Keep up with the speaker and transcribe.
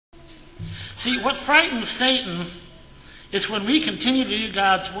See, what frightens Satan is when we continue to do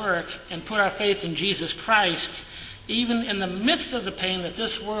God's work and put our faith in Jesus Christ, even in the midst of the pain that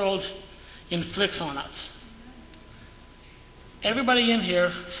this world inflicts on us. Everybody in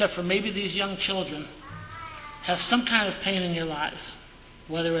here, except for maybe these young children, has some kind of pain in your lives.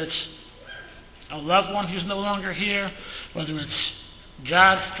 Whether it's a loved one who's no longer here, whether it's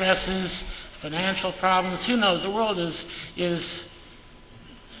job stresses, financial problems, who knows? The world is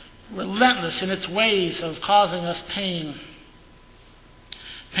relentless in its ways of causing us pain.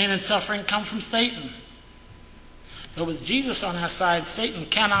 Pain and suffering come from Satan. But with Jesus on our side, Satan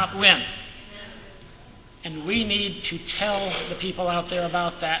cannot win. And we need to tell the people out there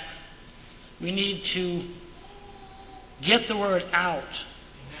about that. We need to get the word out,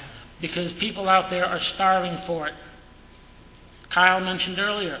 because people out there are starving for it. Kyle mentioned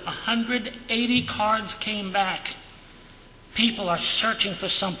earlier, 180 cards came back. People are searching for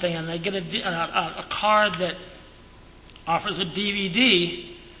something, and they get a card that offers a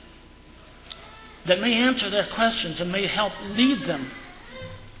DVD that may answer their questions and may help lead them.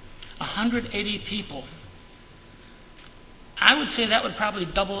 180 people. I would say that would probably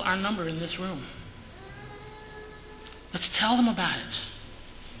double our number in this room. Let's tell them about it.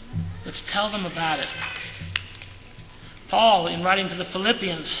 Let's tell them about it. Paul, in writing to the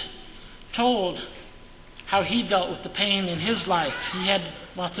Philippians, told how he dealt with the pain in his life. He had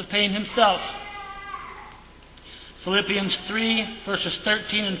lots of pain himself. Philippians 3, verses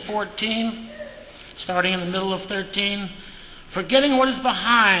 13 and 14, starting in the middle of 13. Forgetting what is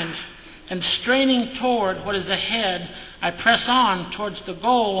behind and straining toward what is ahead, I press on towards the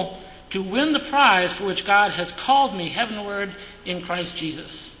goal to win the prize for which God has called me heavenward in Christ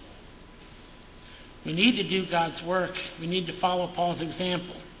Jesus. We need to do God's work. We need to follow Paul's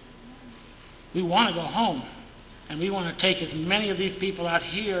example. We want to go home, and we want to take as many of these people out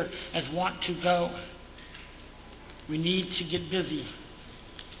here as want to go. We need to get busy.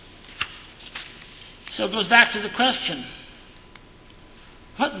 So it goes back to the question,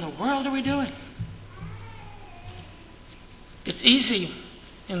 what in the world are we doing? It's easy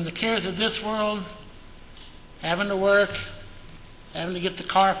in the cares of this world, having to work, having to get the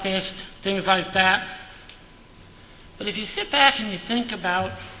car fixed, things like that. But if you sit back and you think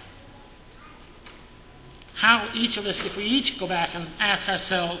about how each of us, if we each go back and ask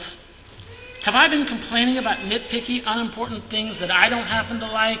ourselves, have I been complaining about nitpicky, unimportant things that I don't happen to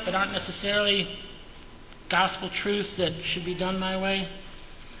like, but aren't necessarily gospel truth that should be done my way?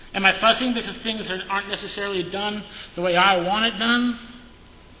 Am I fussing because things aren't necessarily done the way I want it done?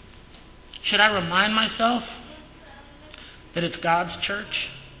 Should I remind myself that it's God's church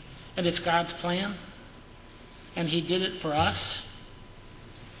and it's God's plan and He did it for us?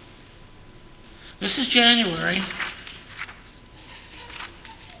 This is January.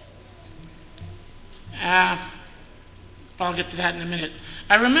 I'll get to that in a minute.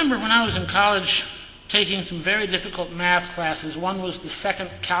 I remember when I was in college taking some very difficult math classes. One was the second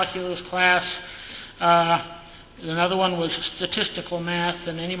calculus class. Another one was statistical math,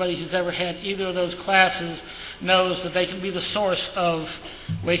 and anybody who's ever had either of those classes knows that they can be the source of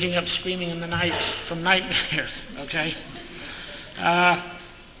waking up screaming in the night from nightmares, okay?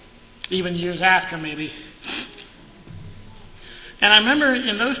 Even years after, maybe. And I remember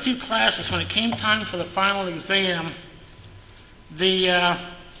in those two classes, when it came time for the final exam, the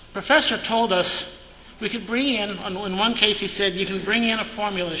professor told us we could bring in one case he said, you can bring in a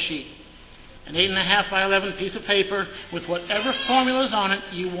formula sheet, an 8.5 by 11 piece of paper with whatever formulas on it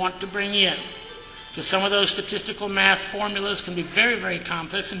you want to bring in. Because some of those statistical math formulas can be very, very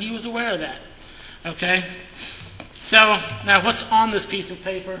complex, and he was aware of that. Okay? So, now what's on this piece of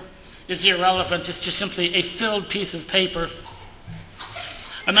paper is irrelevant. It's just simply a filled piece of paper.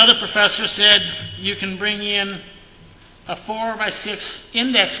 Another professor said you can bring in a 4 by 6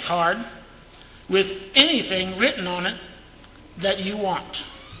 index card with anything written on it that you want.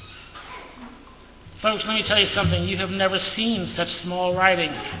 Folks, let me tell you something. You have never seen such small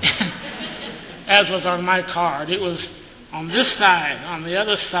writing as was on my card. It was on this side, on the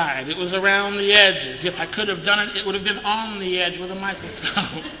other side. It was around the edges. If I could have done it, it would have been on the edge with a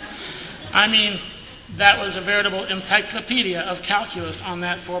microscope. I mean, that was a veritable encyclopedia of calculus on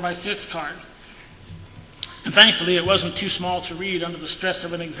that 4 by 6 card. And thankfully, it wasn't too small to read under the stress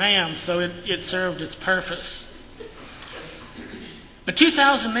of an exam, so it served its purpose. But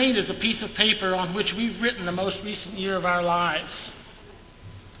 2008 is a piece of paper on which we've written the most recent year of our lives.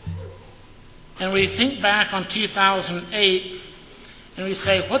 And we think back on 2008, and we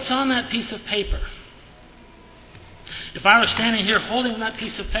say, what's on that piece of paper? If I were standing here holding that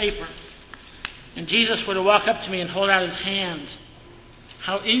piece of paper, and Jesus were to walk up to me and hold out His hand,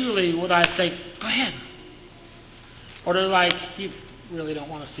 how eagerly would I say, go ahead. Or they're like, you really don't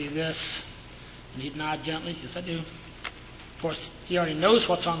want to see this. And he'd nod gently, yes I do. Of course, he already knows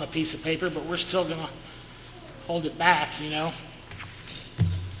what's on the piece of paper, but we're still going to hold it back, you know.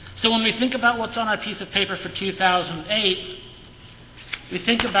 So when we think about what's on our piece of paper for 2008, we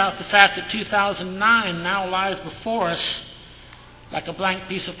think about the fact that 2009 now lies before us like a blank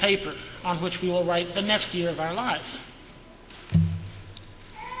piece of paper on which we will write the next year of our lives.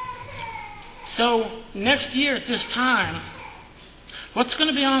 So next year at this time, what's going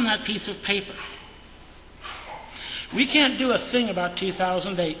to be on that piece of paper? We can't do a thing about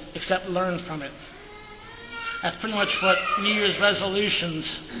 2008 except learn from it. That's pretty much what New Year's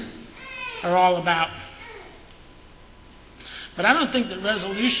resolutions are all about. But I don't think that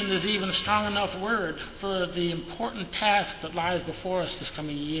resolution is even a strong enough word for the important task that lies before us this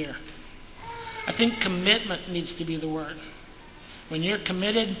coming year. I think commitment needs to be the word. When you're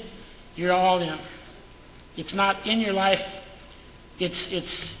committed, you're all in. It's not in your life,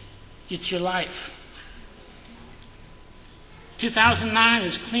 it's your life. 2009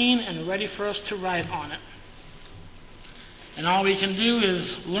 is clean and ready for us to write on it. And all we can do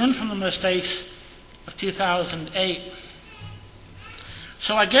is learn from the mistakes of 2008.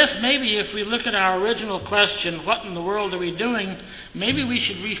 So I guess maybe if we look at our original question, what in the world are we doing, maybe we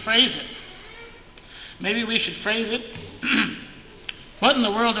should rephrase it. Maybe we should phrase it, what in the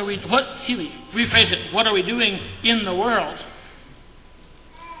world are we, rephrase it, what are we doing in the world?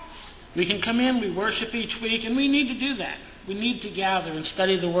 We can come in, we worship each week, and we need to do that. We need to gather and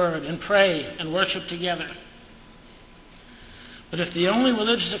study the Word and pray and worship together. But if the only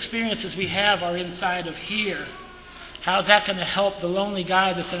religious experiences we have are inside of here, how's that going to help the lonely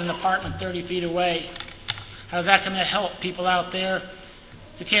guy that's in an apartment 30 feet away? How's that going to help people out there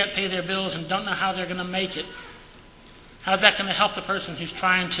who can't pay their bills and don't know how they're going to make it? How's that going to help the person who's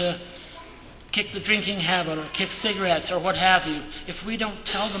trying to kick the drinking habit or kick cigarettes or what have you, if we don't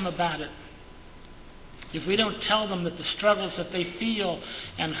tell them about it? If we don't tell them that the struggles that they feel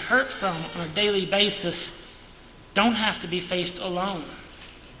and hurt from on a daily basis don't have to be faced alone.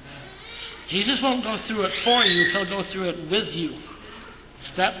 Jesus won't go through it for you, he'll go through it with you,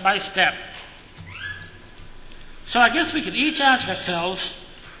 step by step. So I guess we could each ask ourselves,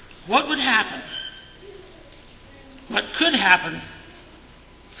 what would happen? What could happen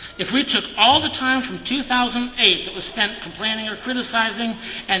if we took all the time from 2008 that was spent complaining or criticizing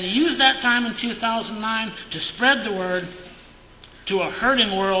and used that time in 2009 to spread the word to a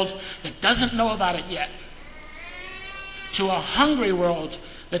hurting world that doesn't know about it yet, to a hungry world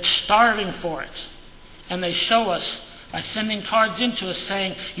that's starving for it, and they show us by sending cards into us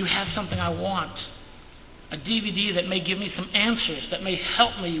saying, you have something I want, a DVD that may give me some answers, that may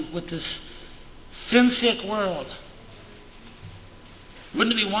help me with this sin-sick world.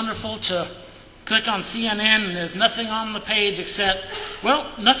 Wouldn't it be wonderful to click on CNN and there's nothing on the page except,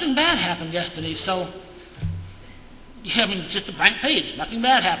 well, nothing bad happened yesterday, so, yeah, I mean, it's just a blank page. Nothing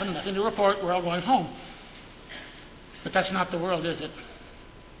bad happened, nothing to report, we're all going home. But that's not the world, is it?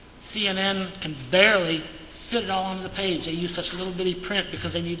 CNN can barely fit it all onto the page. They use such little bitty print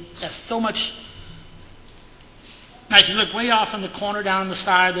because they have so much. Now, if you look way off in the corner down on the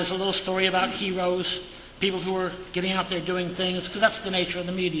side, there's a little story about heroes, people who are getting out there doing things, because that's the nature of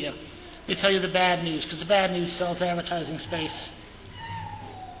the media. They tell you the bad news, because the bad news sells advertising space.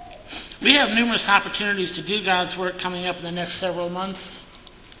 We have numerous opportunities to do God's work coming up in the next several months.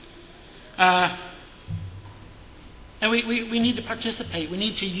 And we need to participate. We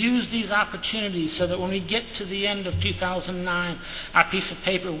need to use these opportunities so that when we get to the end of 2009, our piece of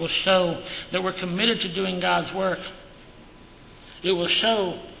paper will show that we're committed to doing God's work. It will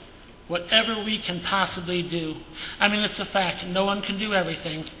show whatever we can possibly do. I mean, it's a fact. No one can do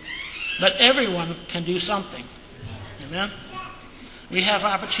everything, but everyone can do something. Amen? We have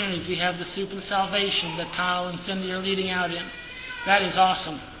opportunities. We have the Soup and Salvation that Kyle and Cindy are leading out in. That is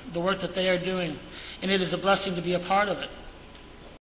awesome, the work that they are doing. And it is a blessing to be a part of it.